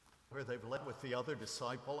where they've led with the other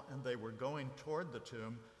disciple, and they were going toward the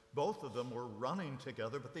tomb. Both of them were running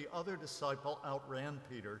together, but the other disciple outran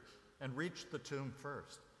Peter and reached the tomb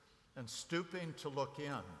first. And stooping to look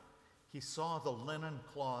in, he saw the linen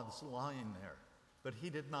cloths lying there, but he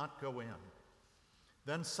did not go in.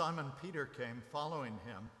 Then Simon Peter came following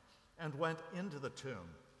him and went into the tomb.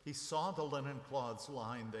 He saw the linen cloths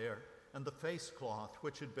lying there, and the face cloth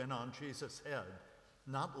which had been on Jesus' head,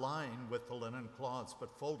 not lying with the linen cloths,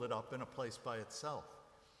 but folded up in a place by itself.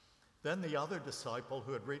 Then the other disciple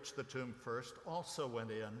who had reached the tomb first also went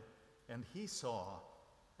in, and he saw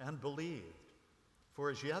and believed. For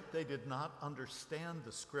as yet they did not understand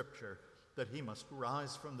the scripture that he must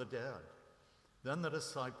rise from the dead. Then the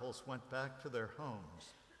disciples went back to their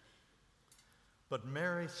homes. But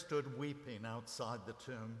Mary stood weeping outside the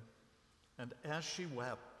tomb, and as she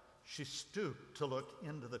wept, she stooped to look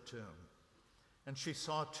into the tomb. And she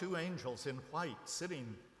saw two angels in white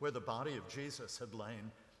sitting where the body of Jesus had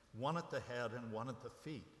lain, one at the head and one at the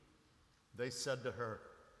feet. They said to her,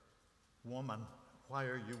 "Woman, why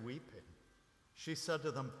are you weeping?" She said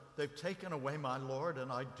to them, "They've taken away my Lord,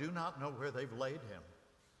 and I do not know where they've laid him."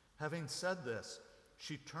 Having said this,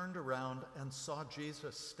 she turned around and saw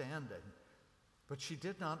Jesus standing, but she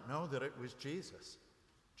did not know that it was Jesus.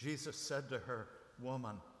 Jesus said to her,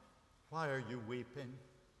 "Woman, why are you weeping?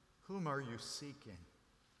 Whom are you seeking?"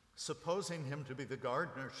 Supposing him to be the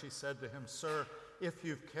gardener, she said to him, "Sir, if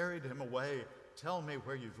you've carried him away, tell me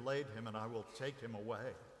where you've laid him, and I will take him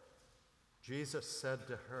away." Jesus said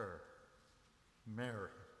to her,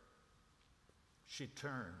 "Mary." She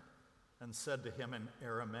turned and said to him in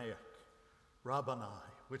Aramaic, "Rabboni,"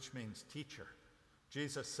 which means teacher.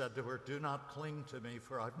 Jesus said to her, "Do not cling to me,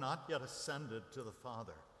 for I've not yet ascended to the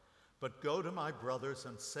Father. But go to my brothers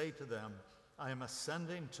and say to them, I am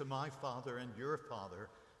ascending to my Father and your Father,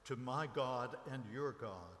 to my God and your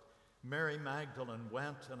God." Mary Magdalene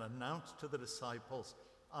went and announced to the disciples,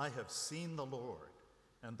 "I have seen the Lord,"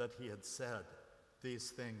 and that he had said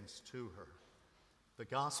these things to her. The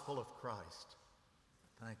gospel of Christ.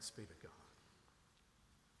 Thanks be to God.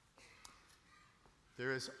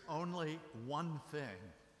 There is only one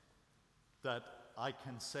thing that I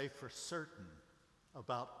can say for certain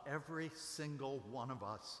about every single one of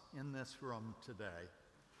us in this room today,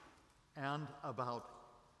 and about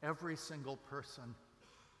every single person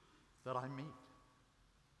that I meet.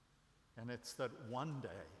 And it's that one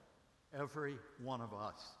day, every one of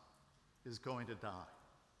us is going to die.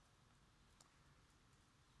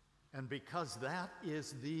 And because that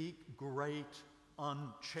is the great,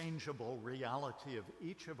 unchangeable reality of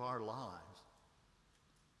each of our lives,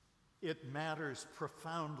 it matters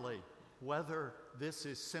profoundly whether this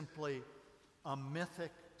is simply a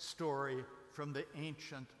mythic story from the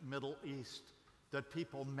ancient Middle East that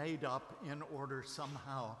people made up in order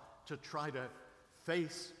somehow to try to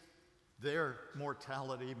face their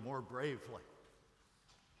mortality more bravely,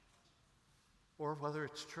 or whether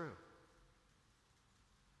it's true.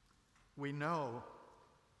 We know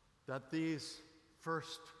that these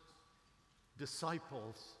first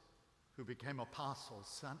disciples who became apostles,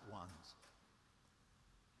 sent ones,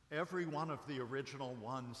 every one of the original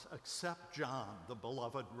ones except John, the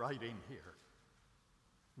beloved writing here,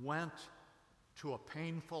 went to a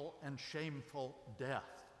painful and shameful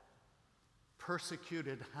death,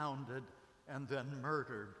 persecuted, hounded, and then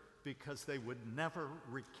murdered because they would never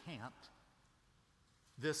recant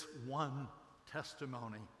this one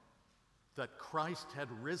testimony that Christ had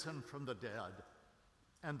risen from the dead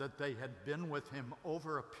and that they had been with him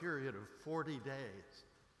over a period of 40 days.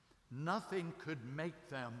 Nothing could make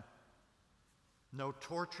them, no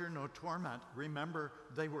torture, no torment. Remember,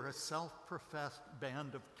 they were a self-professed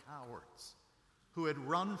band of cowards who had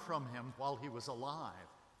run from him while he was alive.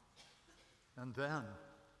 And then,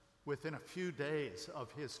 within a few days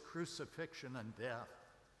of his crucifixion and death,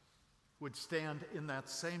 would stand in that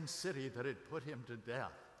same city that had put him to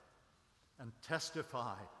death and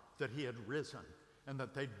testify that he had risen and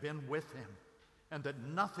that they'd been with him and that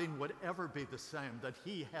nothing would ever be the same, that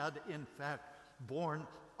he had in fact borne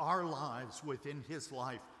our lives within his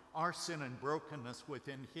life, our sin and brokenness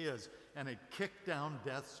within his, and had kicked down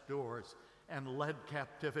death's doors and led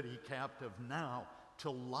captivity captive now to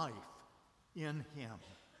life in him.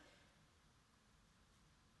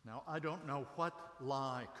 Now, I don't know what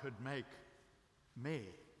lie could make me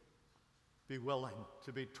be willing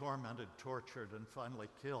to be tormented, tortured, and finally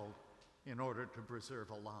killed in order to preserve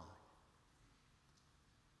a lie.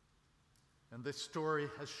 And this story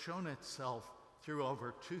has shown itself through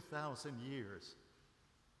over 2,000 years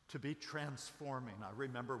to be transforming. I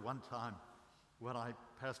remember one time when I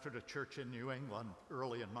pastored a church in New England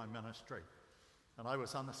early in my ministry, And I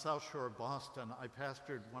was on the South Shore of Boston. I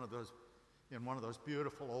pastored in one of those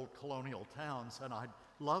beautiful old colonial towns, and I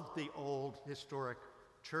loved the old historic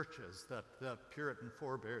churches that the Puritan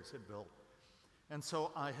forebears had built. And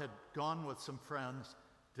so I had gone with some friends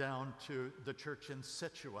down to the church in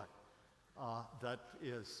Scituate that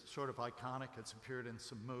is sort of iconic. It's appeared in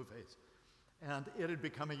some movies. And it had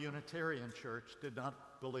become a Unitarian church, did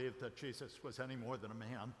not believe that Jesus was any more than a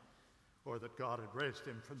man or that God had raised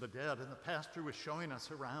him from the dead. And the pastor was showing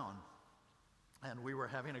us around. And we were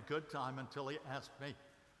having a good time until he asked me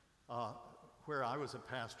where I was a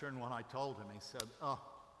pastor. And when I told him, he said, "Oh,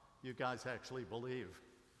 you guys actually believe,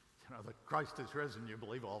 that Christ is risen. You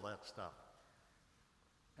believe all that stuff."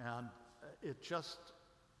 And it just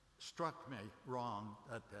struck me wrong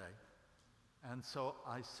that day. And so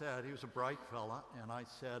I said, he was a bright fella, and I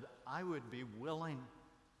said, I would be willing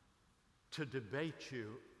to debate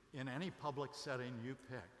you in any public setting you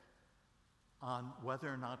pick on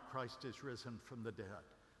whether or not Christ is risen from the dead.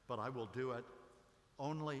 But I will do it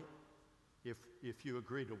only if you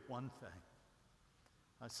agree to one thing.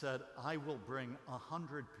 I said, I will bring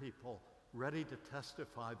 100 people ready to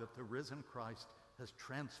testify that the risen Christ has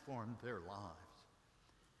transformed their lives.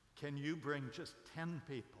 Can you bring just 10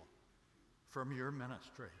 people from your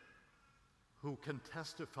ministry who can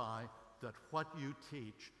testify that what you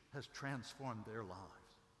teach has transformed their lives?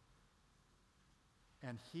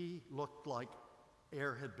 And he looked like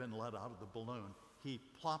air had been let out of the balloon. He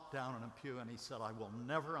plopped down in a pew and he said, I will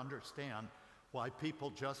never understand why people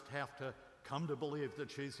just have to come to believe that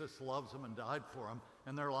Jesus loves them and died for them,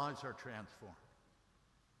 and their lives are transformed.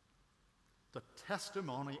 The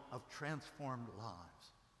testimony of transformed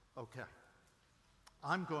lives. Okay,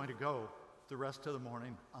 I'm going to go the rest of the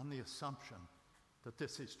morning on the assumption that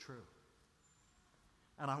this is true.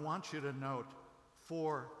 And I want you to note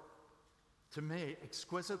 4, to me,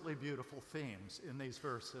 exquisitely beautiful themes in these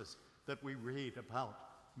verses that we read about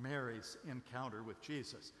Mary's encounter with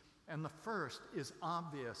Jesus. And the first is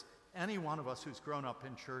obvious. Any one of us who's grown up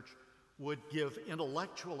in church would give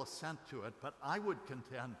intellectual assent to it, but I would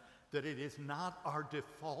contend that it is not our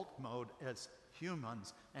default mode as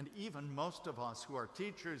humans, and even most of us who are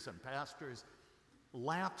teachers and pastors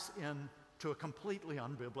lapse into a completely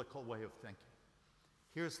unbiblical way of thinking.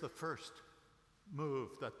 Here's the first move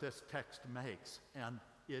that this text makes, and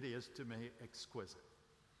it is, to me, exquisite.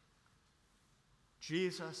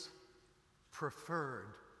 Jesus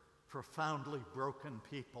preferred profoundly broken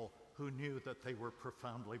people who knew that they were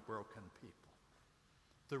profoundly broken people.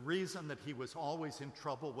 The reason that he was always in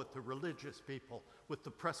trouble with the religious people, with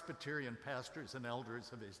the Presbyterian pastors and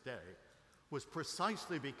elders of his day, was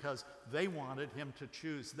precisely because they wanted him to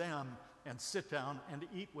choose them and sit down and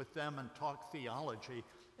eat with them and talk theology,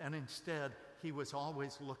 and instead he was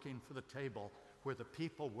always looking for the table where the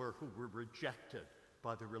people were who were rejected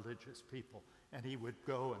by the religious people, and he would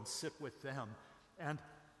go and sit with them. And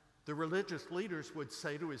the religious leaders would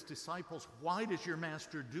say to his disciples, why does your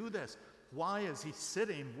master do this? Why is he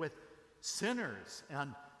sitting with sinners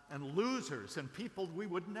and losers and people we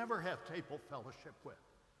would never have table fellowship with?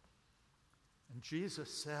 And Jesus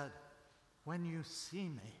said, when you see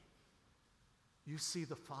me, you see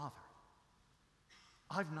the Father.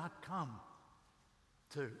 I've not come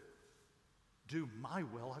to do my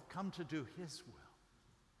will. I've come to do his will.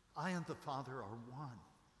 I and the Father are one.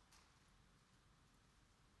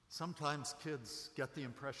 Sometimes kids get the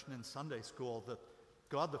impression in Sunday school that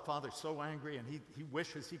God the Father's so angry and he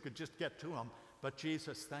wishes he could just get to him. But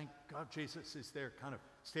Jesus, thank God Jesus is there kind of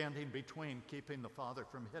standing between, keeping the Father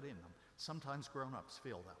from hitting them. Sometimes grown-ups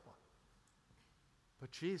feel that way.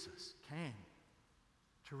 But Jesus came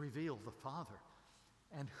to reveal the Father.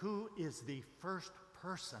 And who is the first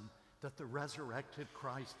person that the resurrected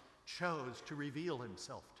Christ chose to reveal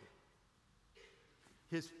himself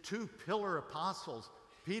to? His 2 pillar apostles,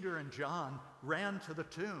 Peter and John, ran to the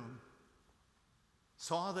tomb,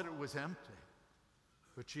 saw that it was empty,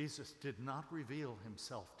 but Jesus did not reveal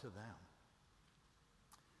himself to them.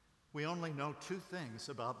 We only know 2 things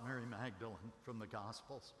about Mary Magdalene from the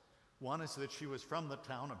Gospels. One is that she was from the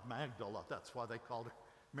town of Magdala. That's why they called her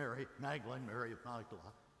Mary Magdalene, Mary of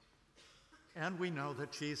Magdala. And we know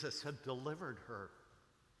that Jesus had delivered her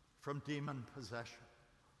from demon possession.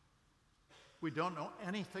 We don't know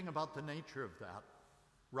anything about the nature of that.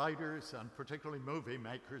 Writers and particularly movie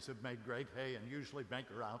makers have made great hay and usually make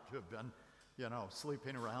her out to have been,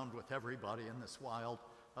 sleeping around with everybody in this wild,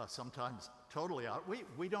 sometimes totally out.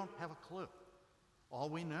 We don't have a clue. All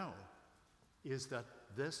we know is that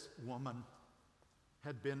this woman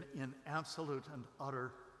had been in absolute and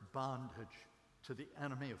utter bondage to the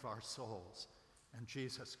enemy of our souls, and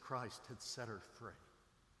Jesus Christ had set her free.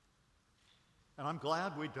 And I'm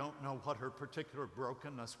glad we don't know what her particular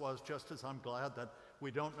brokenness was, just as I'm glad that we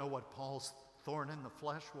don't know what Paul's thorn in the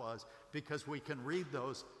flesh was, because we can read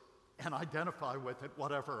those and identify with it,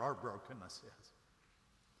 whatever our brokenness is.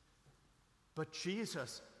 But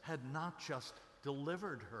Jesus had not just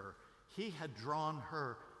delivered her, he had drawn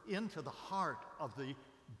her into the heart of the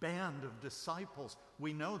band of disciples.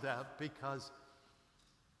 We know that because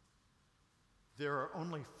there are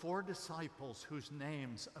only 4 disciples whose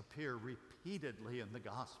names appear repeatedly in the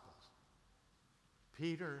Gospels: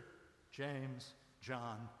 Peter, James,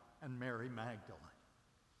 John, and Mary Magdalene.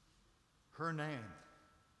 Her name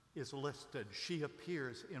is listed. She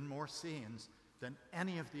appears in more scenes than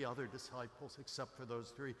any of the other disciples except for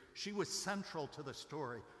those 3. She was central to the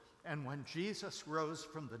story. And when Jesus rose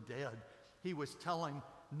from the dead, he was telling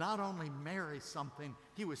not only Mary something,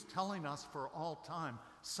 he was telling us for all time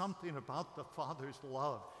something about the Father's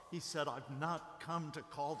love. He said, I've not come to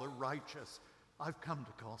call the righteous, I've come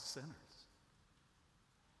to call sinners.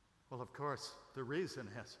 Well, of course, the reason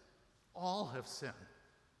is all have sinned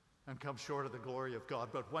and come short of the glory of God.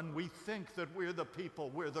 But when we think that we're the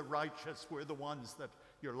people, we're the righteous, we're the ones that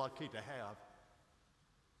you're lucky to have,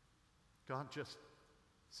 God just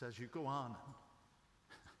says, you go on and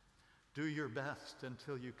do your best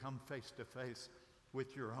until you come face to face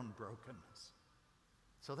with your own brokenness.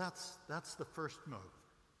 So that's the first move.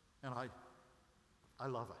 And I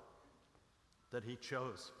love it that he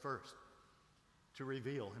chose first to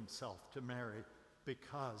reveal himself to Mary,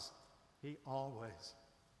 because he always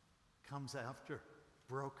comes after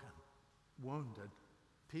broken, wounded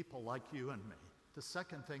people like you and me. The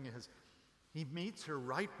second thing is he meets her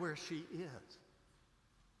right where she is.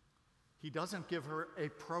 He doesn't give her a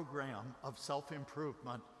program of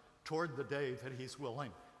self-improvement toward the day that he's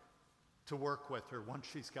willing to work with her once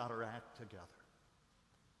she's got her act together.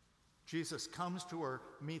 Jesus comes to her,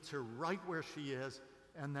 meets her right where she is,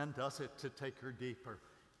 and then does it to take her deeper.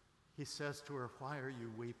 He says to her, why are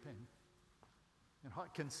you weeping? And I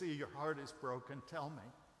can see your heart is broken. Tell me,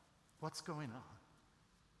 what's going on?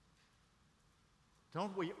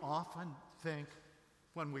 Don't we often think,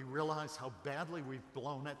 when we realize how badly we've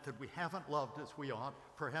blown it, that we haven't loved as we ought?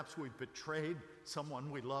 Perhaps we've betrayed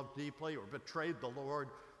someone we love deeply, or betrayed the Lord,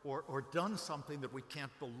 or done something that we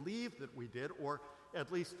can't believe that we did, or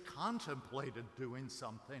at least contemplated doing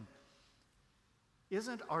something.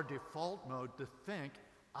 Isn't our default mode to think,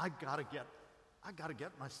 I gotta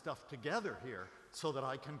get my stuff together here so that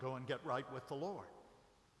I can go and get right with the Lord?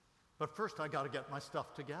 But first I gotta get my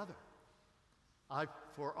stuff together. I,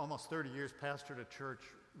 for almost 30 years, pastored a church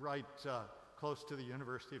right close to the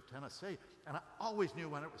University of Tennessee, and I always knew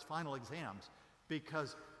when it was final exams,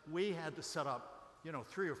 because we had to set up,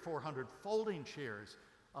 300 or 400 folding chairs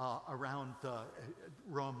around the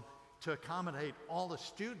room to accommodate all the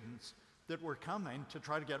students that were coming to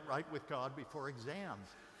try to get right with God before exams.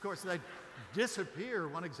 Of course, they'd disappear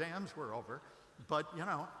when exams were over, but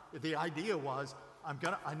the idea was,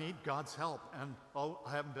 I need God's help, and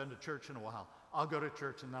I haven't been to church in a while. I'll go to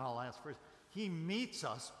church and then I'll ask for it. He meets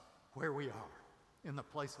us where we are, in the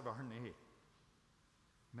place of our need.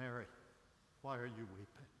 Mary, why are you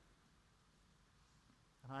weeping?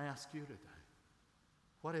 And I ask you today,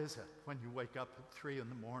 what is it when you wake up at 3 in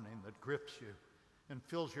the morning that grips you and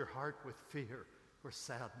fills your heart with fear or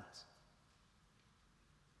sadness?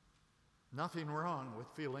 Nothing wrong with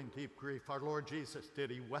feeling deep grief. Our Lord Jesus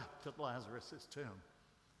did. He wept at Lazarus' tomb.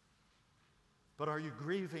 But are you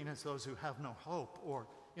grieving as those who have no hope? Or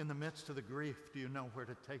in the midst of the grief, do you know where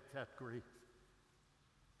to take that grief?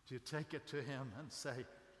 Do you take it to him and say,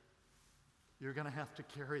 you're going to have to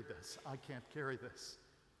carry this. I can't carry this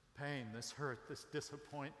pain, this hurt, this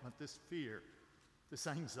disappointment, this fear, this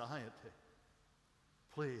anxiety.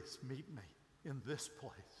 Please meet me in this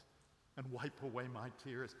place and wipe away my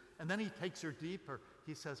tears. And then he takes her deeper.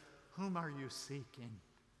 He says, whom are you seeking?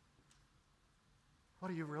 What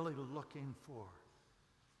are you really looking for?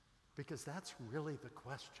 Because that's really the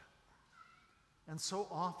question. And so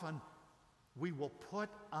often we will put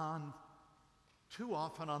on, too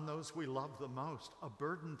often on those we love the most, a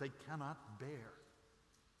burden they cannot bear.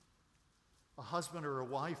 A husband or a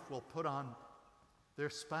wife will put on their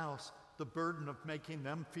spouse the burden of making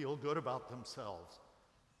them feel good about themselves.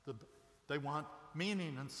 They want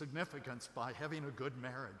meaning and significance by having a good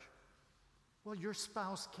marriage. Well, your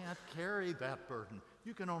spouse can't carry that burden.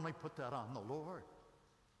 You can only put that on the Lord.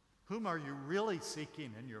 Whom are you really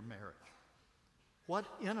seeking in your marriage? What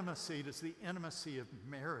intimacy does the intimacy of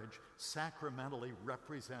marriage sacramentally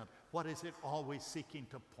represent? What is it always seeking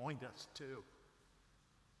to point us to?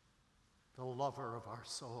 The lover of our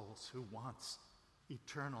souls who wants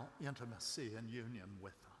eternal intimacy and union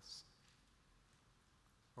with us.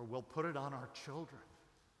 Or we'll put it on our children.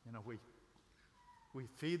 We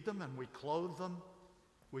feed them and we clothe them.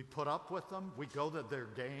 We put up with them. We go to their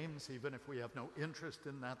games, even if we have no interest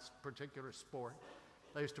in that particular sport.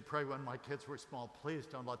 I used to pray when my kids were small, please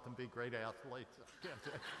don't let them be great athletes.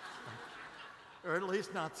 Or at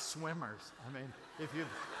least not swimmers. I mean, if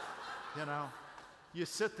you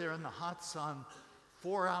sit there in the hot sun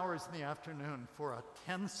 4 hours in the afternoon for a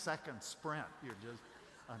 10-second sprint,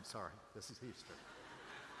 I'm sorry, this is Easter.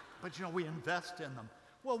 But we invest in them.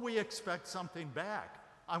 Well, we expect something back.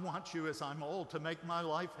 I want you, as I'm old, to make my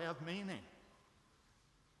life have meaning.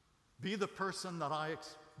 Be the person that I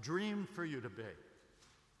dreamed for you to be.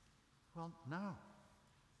 Well, no.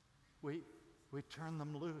 We turn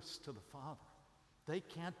them loose to the Father. They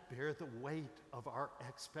can't bear the weight of our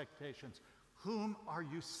expectations. Whom are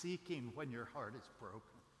you seeking when your heart is broken?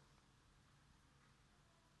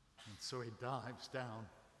 And so he dives down.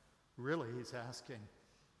 Really, he's asking,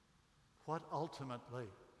 what ultimately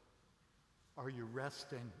are you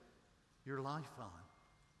resting your life on?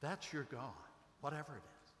 That's your God, whatever it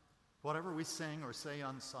is. Whatever we sing or say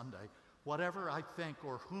on Sunday, whatever I think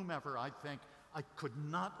or whomever I think I could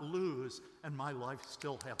not lose and my life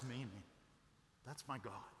still have meaning. That's my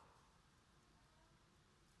God.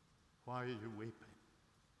 Why are you weeping?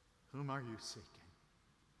 Whom are you seeking?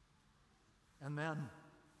 And then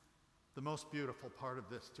the most beautiful part of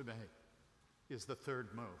this to me is the third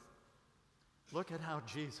move. Look at how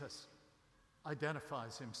Jesus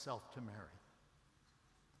identifies himself to Mary.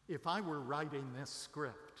 If I were writing this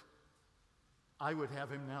script, I would have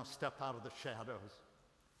him now step out of the shadows,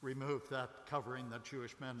 remove that covering that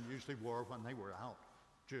Jewish men usually wore when they were out,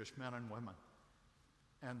 Jewish men and women,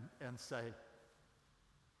 and say,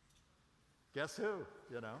 guess who?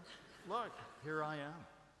 Look, here I am.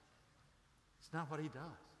 It's not what he does.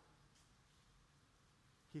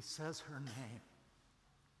 He says her name.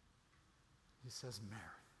 He says Mary.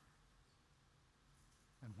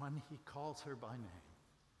 And when he calls her by name,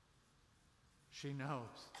 she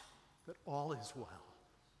knows that all is well,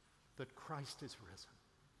 that Christ is risen,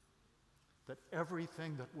 that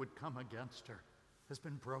everything that would come against her has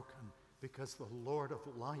been broken because the Lord of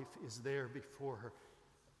life is there before her,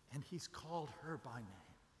 and he's called her by name.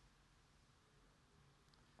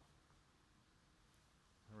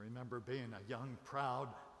 I remember being a young, proud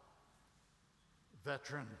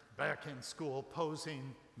veteran back in school,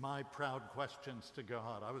 posing my proud questions to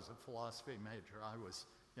God. I was a philosophy major. I was,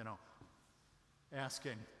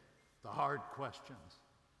 asking the hard questions.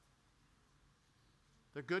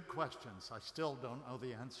 They're good questions. I still don't know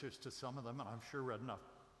the answers to some of them, and I'm sure read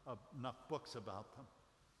enough books about them.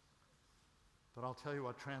 But I'll tell you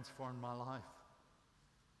what transformed my life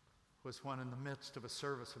was when in the midst of a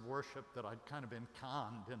service of worship that I'd kind of been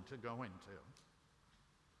conned into going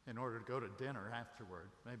to in order to go to dinner afterward.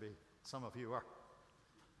 Maybe some of you are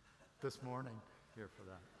this morning here for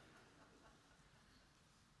that.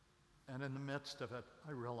 And in the midst of it,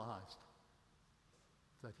 I realized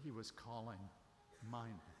that he was calling my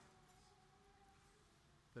name.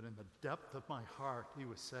 That in the depth of my heart, he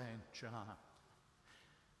was saying, John,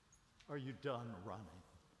 are you done running?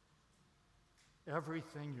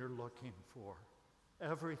 Everything you're looking for,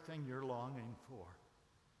 everything you're longing for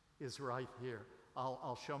is right here.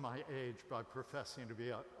 I'll show my age by professing to be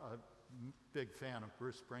a big fan of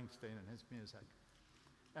Bruce Springsteen and his music.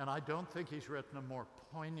 And I don't think he's written a more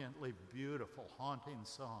poignantly beautiful, haunting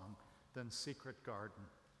song than Secret Garden.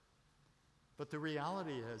 But the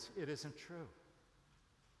reality is, it isn't true.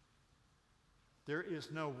 There is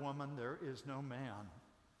no woman, there is no man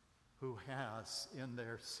who has in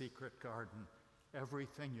their secret garden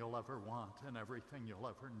everything you'll ever want and everything you'll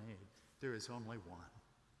ever need. There is only one.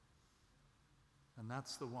 And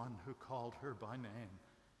that's the one who called her by name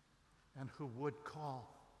and who would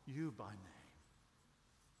call you by name.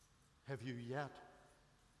 Have you yet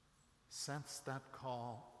sensed that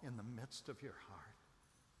call in the midst of your heart?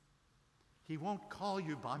 He won't call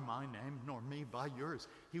you by my name, nor me by yours.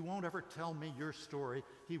 He won't ever tell me your story.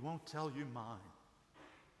 He won't tell you mine.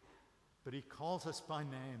 But he calls us by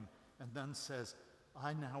name and then says,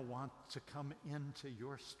 I now want to come into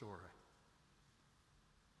your story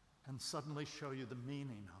and suddenly show you the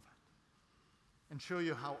meaning of it and show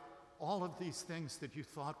you how all of these things that you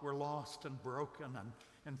thought were lost and broken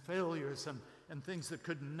and failures and things that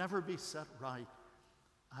could never be set right,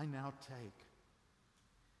 I now take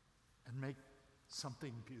and make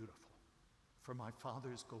something beautiful for my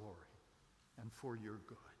Father's glory and for your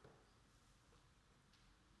good.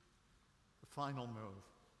 The final move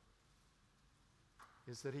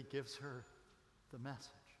is that he gives her the message.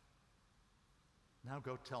 Now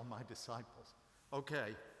go tell my disciples.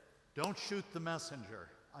 Okay, don't shoot the messenger.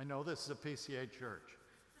 I know this is a PCA church,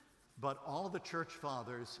 but all the church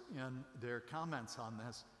fathers in their comments on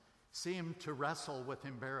this seem to wrestle with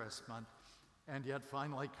embarrassment and yet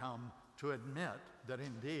finally come to admit that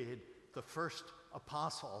indeed the first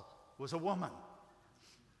apostle was a woman,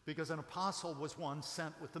 because an apostle was one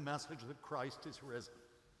sent with the message that Christ is risen.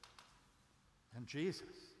 And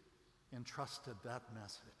Jesus entrusted that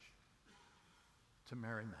message to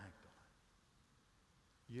Mary Magdalene.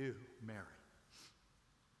 You, Mary,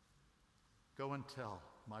 go and tell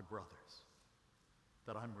my brothers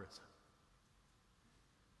that I'm risen.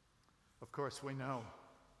 Of course, we know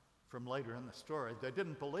from later in the story, they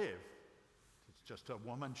didn't believe. It's just a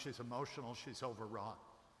woman, she's emotional, she's overwrought.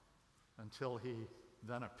 Until he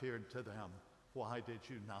then appeared to them. Why did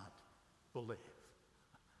you not believe?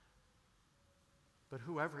 But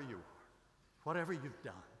whoever you are, whatever you've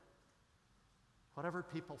done, whatever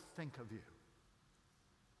people think of you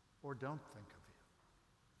or don't think of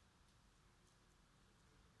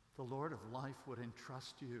you, the Lord of life would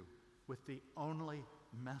entrust you with the only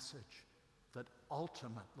message that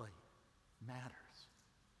ultimately matters.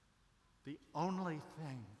 The only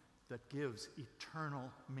thing that gives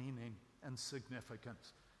eternal meaning and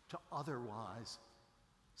significance to otherwise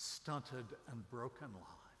stunted and broken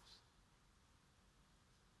lives.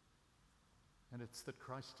 And it's that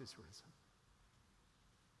Christ is risen.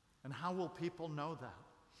 And how will people know that?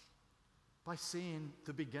 By seeing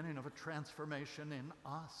the beginning of a transformation in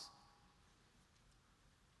us.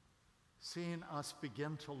 Seeing us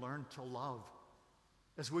begin to learn to love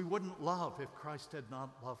as we wouldn't love if Christ had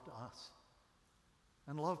not loved us.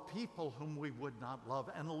 And love people whom we would not love,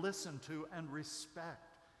 and listen to and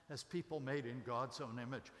respect as people made in God's own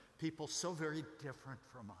image, people so very different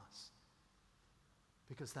from us,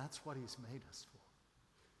 because that's what he's made us for.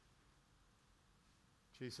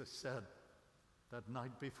 Jesus said that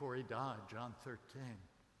night before he died, John 13,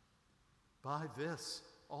 by this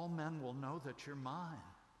all men will know that you're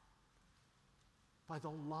mine, by the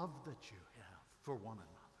love that you have for one another.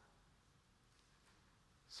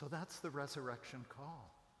 So that's the resurrection call.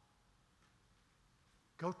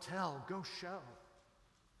 Go tell, go show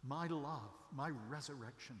my love, my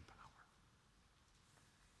resurrection power.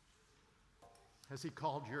 Has he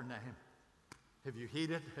called your name? Have you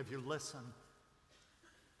heeded? Have you listened?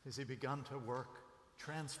 Has he begun to work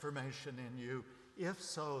transformation in you? If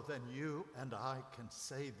so, then you and I can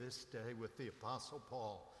say this day with the Apostle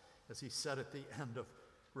Paul, as he said at the end of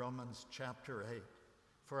Romans chapter 8,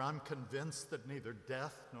 for I'm convinced that neither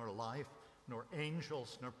death nor life, nor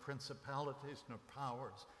angels, nor principalities, nor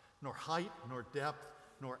powers, nor height, nor depth,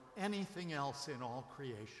 nor anything else in all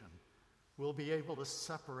creation will be able to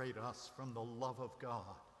separate us from the love of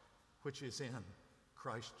God, which is in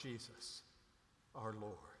Christ Jesus, our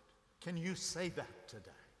Lord. Can you say that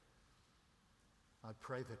today? I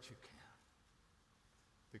pray that you can,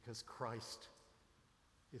 because Christ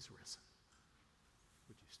is risen.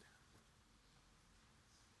 Would you stand?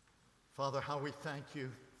 Father, how we thank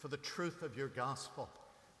you for the truth of your gospel.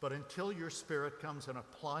 But until your Spirit comes and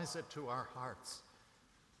applies it to our hearts,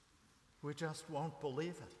 we just won't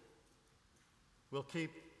believe it. We'll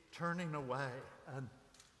keep turning away, and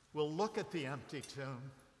we'll look at the empty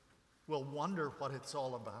tomb. We'll wonder what it's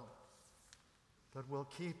all about. But we'll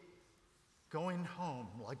keep going home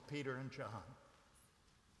like Peter and John.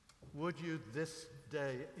 Would you this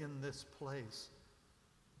day in this place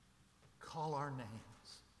call our names,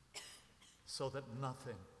 so that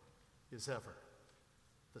nothing is ever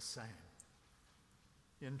the same.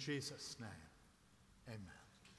 In Jesus' name, amen.